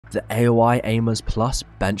The Aoi Aimerz Plus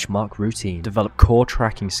benchmark routine. Develop core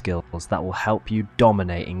tracking skills that will help you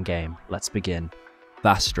dominate in game. Let's begin.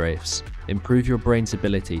 Fast strafes. Improve your brain's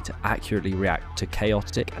ability to accurately react to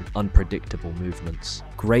chaotic and unpredictable movements.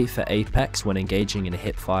 Great for Apex when engaging in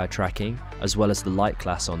hipfire tracking, as well as the light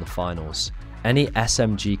class on the finals. Any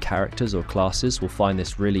SMG characters or classes will find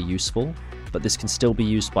this really useful, but this can still be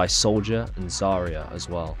used by Soldier and Zarya as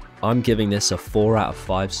well. I'm giving this a 4 out of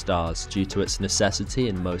 5 stars due to its necessity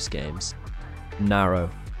in most games. Narrow.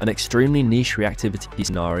 An extremely niche reactivity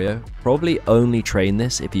scenario. Probably only train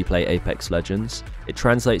this if you play Apex Legends. It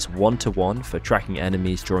translates 1-to-1 for tracking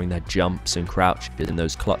enemies during their jumps and crouches in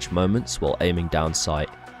those clutch moments while aiming down sight.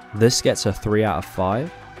 This gets a 3 out of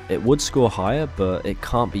 5. It would score higher, but it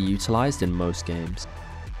can't be utilized in most games.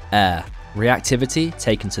 Air. Reactivity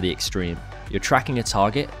taken to the extreme. You're tracking a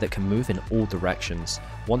target that can move in all directions.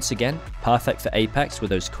 Once again, perfect for Apex with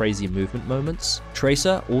those crazy movement moments.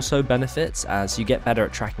 Tracer also benefits as you get better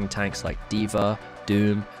at tracking tanks like D.Va,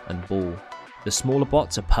 Doom, and Ball. The smaller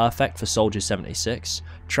bots are perfect for Soldier 76.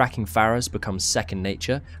 Tracking Pharahs becomes second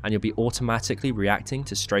nature, and you'll be automatically reacting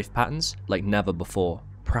to strafe patterns like never before.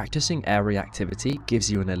 Practicing air reactivity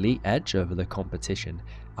gives you an elite edge over the competition.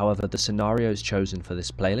 However, the scenarios chosen for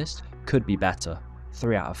this playlist could be better.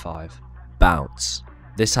 3 out of 5. Bounce.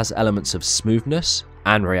 This has elements of smoothness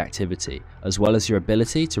and reactivity, as well as your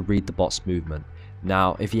ability to read the bot's movement.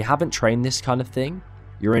 Now, if you haven't trained this kind of thing,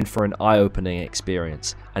 you're in for an eye-opening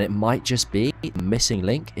experience, and it might just be the missing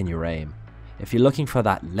link in your aim. If you're looking for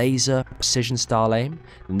that laser precision style aim,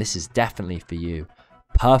 then this is definitely for you.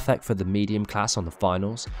 Perfect for the medium class on the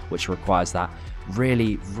finals, which requires that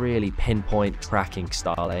really pinpoint tracking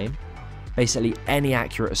style aim. Basically, any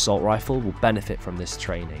accurate assault rifle will benefit from this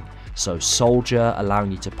training. So Soldier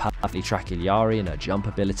allowing you to perfectly track Illari and her jump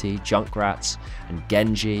ability, Junkrats, and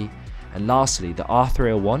Genji. And lastly, the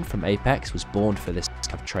R301 from Apex was born for this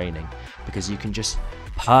kind of training, because you can just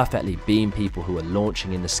perfectly beam people who are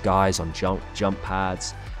launching in the skies on jump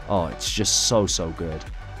pads. Oh, it's just so good.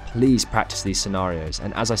 Please practice these scenarios,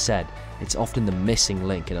 and as I said, it's often the missing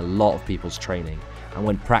link in a lot of people's training, and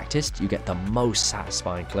when practiced you get the most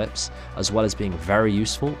satisfying clips, as well as being very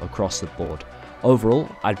useful across the board. Overall,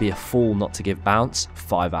 I'd be a fool not to give Bounce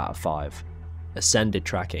 5 out of 5. Ascended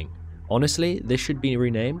tracking. Honestly, this should be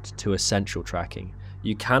renamed to Essential tracking.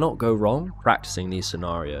 You cannot go wrong practicing these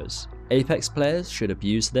scenarios. Apex players should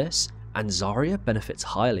abuse this, and Zarya benefits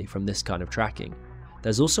highly from this kind of tracking.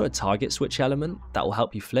 There's also a target switch element that will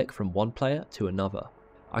help you flick from one player to another.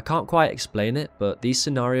 I can't quite explain it, but these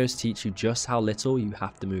scenarios teach you just how little you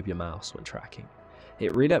have to move your mouse when tracking.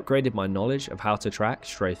 It really upgraded my knowledge of how to track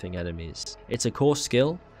strafing enemies. It's a core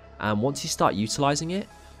skill, and once you start utilizing it,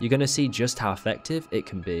 you're going to see just how effective it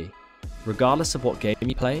can be. Regardless of what game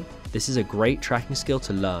you play, this is a great tracking skill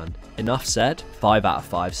to learn. Enough said, 5 out of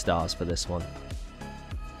 5 stars for this one.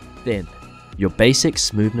 Thin. Your basic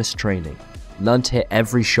smoothness training. Learn to hit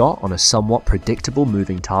every shot on a somewhat predictable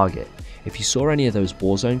moving target. If you saw any of those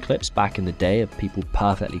Warzone clips back in the day of people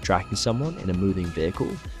perfectly tracking someone in a moving vehicle,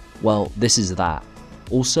 well, this is that.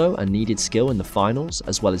 Also a needed skill in the finals,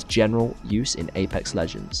 as well as general use in Apex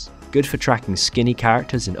Legends. Good for tracking skinny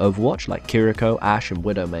characters in Overwatch like Kiriko, Ashe and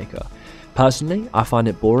Widowmaker. Personally, I find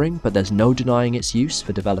it boring, but there's no denying its use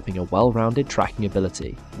for developing a well-rounded tracking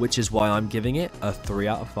ability, which is why I'm giving it a 3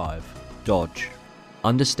 out of 5. Dodge.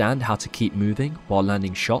 Understand how to keep moving while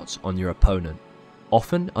landing shots on your opponent.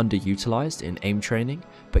 Often underutilized in aim training,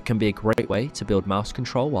 but can be a great way to build mouse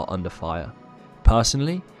control while under fire.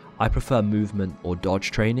 Personally, I prefer movement or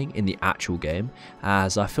dodge training in the actual game,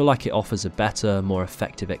 as I feel like it offers a better, more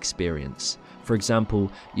effective experience. For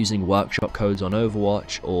example, using workshop codes on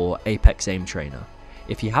Overwatch or Apex Aim Trainer.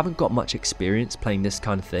 If you haven't got much experience playing this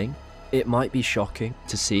kind of thing, it might be shocking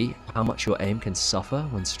to see how much your aim can suffer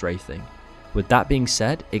when strafing. With that being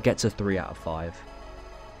said, it gets a 3 out of 5.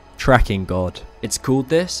 Tracking God. It's called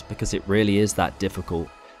this because it really is that difficult.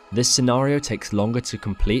 This scenario takes longer to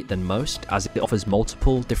complete than most, as it offers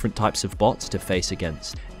multiple different types of bots to face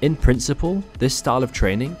against. In principle, this style of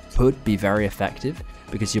training could be very effective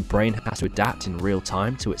because your brain has to adapt in real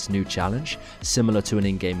time to its new challenge, similar to an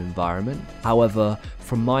in-game environment. However,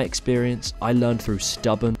 from my experience, I learned through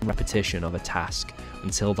stubborn repetition of a task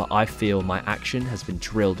until that I feel my action has been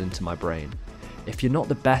drilled into my brain. If you're not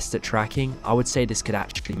the best at tracking, I would say this could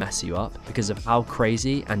actually mess you up because of how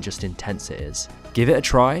crazy and just intense it is. Give it a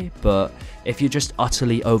try, but if you're just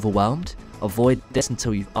utterly overwhelmed, avoid this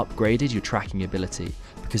until you've upgraded your tracking ability,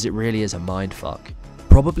 because it really is a mindfuck.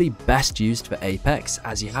 probably best used for Apex,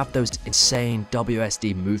 as you have those insane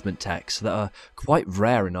WSD movement techs that are quite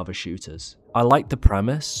rare in other shooters. I like the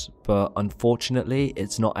premise, but unfortunately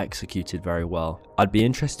it's not executed very well. I'd be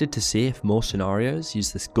interested to see if more scenarios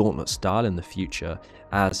use this gauntlet style in the future,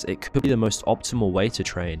 as it could be the most optimal way to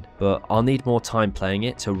train, but I'll need more time playing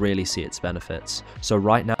it to really see its benefits. So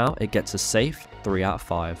right now it gets a safe 3 out of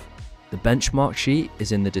 5. The benchmark sheet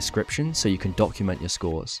is in the description so you can document your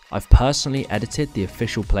scores. I've personally edited the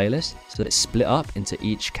official playlist so that it's split up into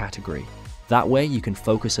each category. That way you can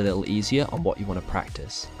focus a little easier on what you want to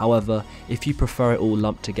practice. However, if you prefer it all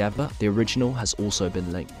lumped together, the original has also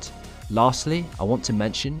been linked. Lastly, I want to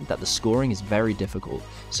mention that the scoring is very difficult,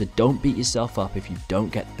 so don't beat yourself up if you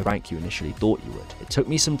don't get the rank you initially thought you would. It took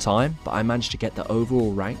me some time, but I managed to get the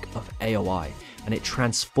overall rank of Aoi, and it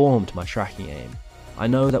transformed my tracking aim. I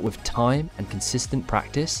know that with time and consistent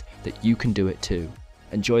practice that you can do it too.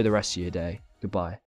 Enjoy the rest of your day. Goodbye.